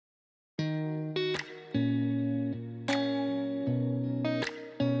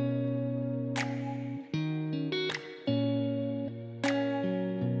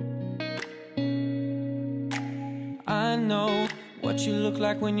you look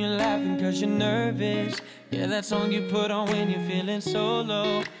like when you're laughing cause you're nervous. Yeah, that song you put on when you're feeling so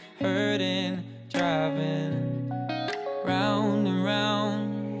low. Hurting, driving round and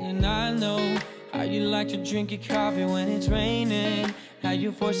round. And I know how you like to drink your coffee when it's raining, how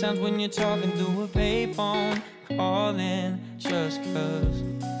your voice sounds when you're talking through a payphone, calling just cause.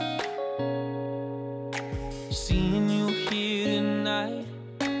 Seeing you here tonight,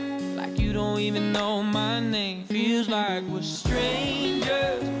 like you don't even know my name. Feels like we're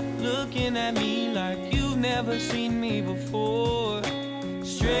strangers, looking at me like you've never seen me before.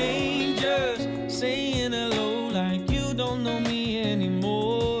 Strangers, saying hello like you don't know me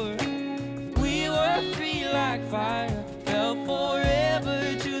anymore. We were free like fire, felt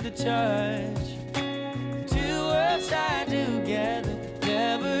forever to the touch. Two worlds tied together,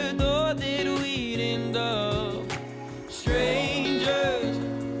 never thought that we'd end up strangers.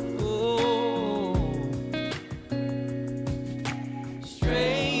 Oh,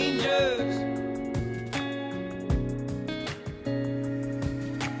 strangers.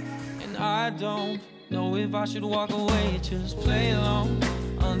 And I don't know if I should walk away, just play along.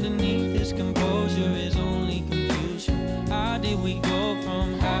 Underneath this composure is only confusion. How did we go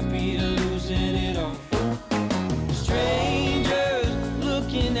from happy to losing it all? Strangers,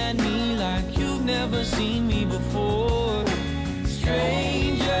 looking at me like you've never seen me before.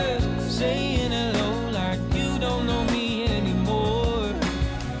 Strangers, saying hello like you don't know me anymore.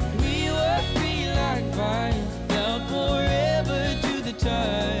 We were free like fire, felt forever to the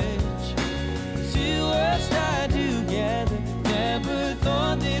touch. Two worlds tied together, never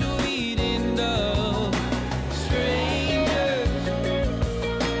thought that we'd end up strangers.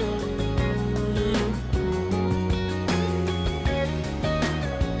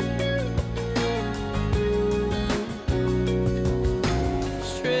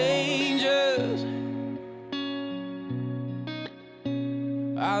 Strangers.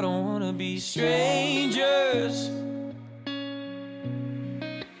 I don't wanna be strangers.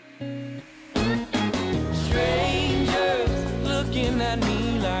 Looking at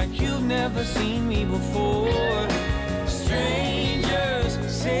me like you've never seen me before. Strangers,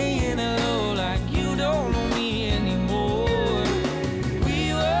 saying hello like you don't know me anymore.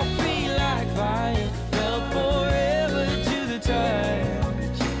 We were free like fire, felt forever to the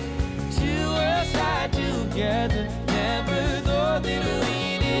touch. Two worlds tied together, never thought that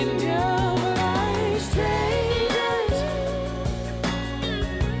we'd end up like strangers.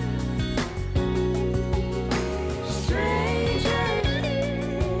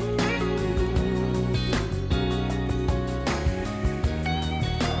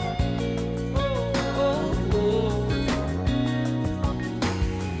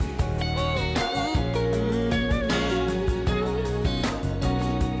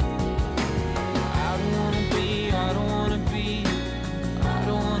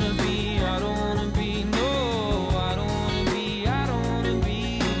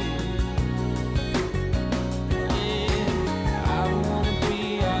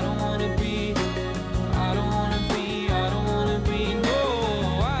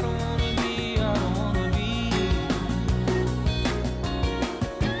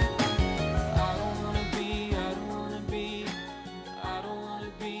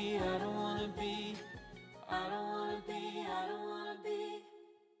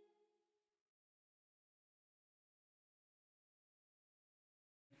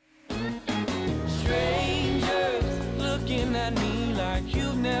 Strangers, looking at me like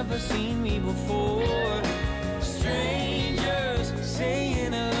you've never seen me before.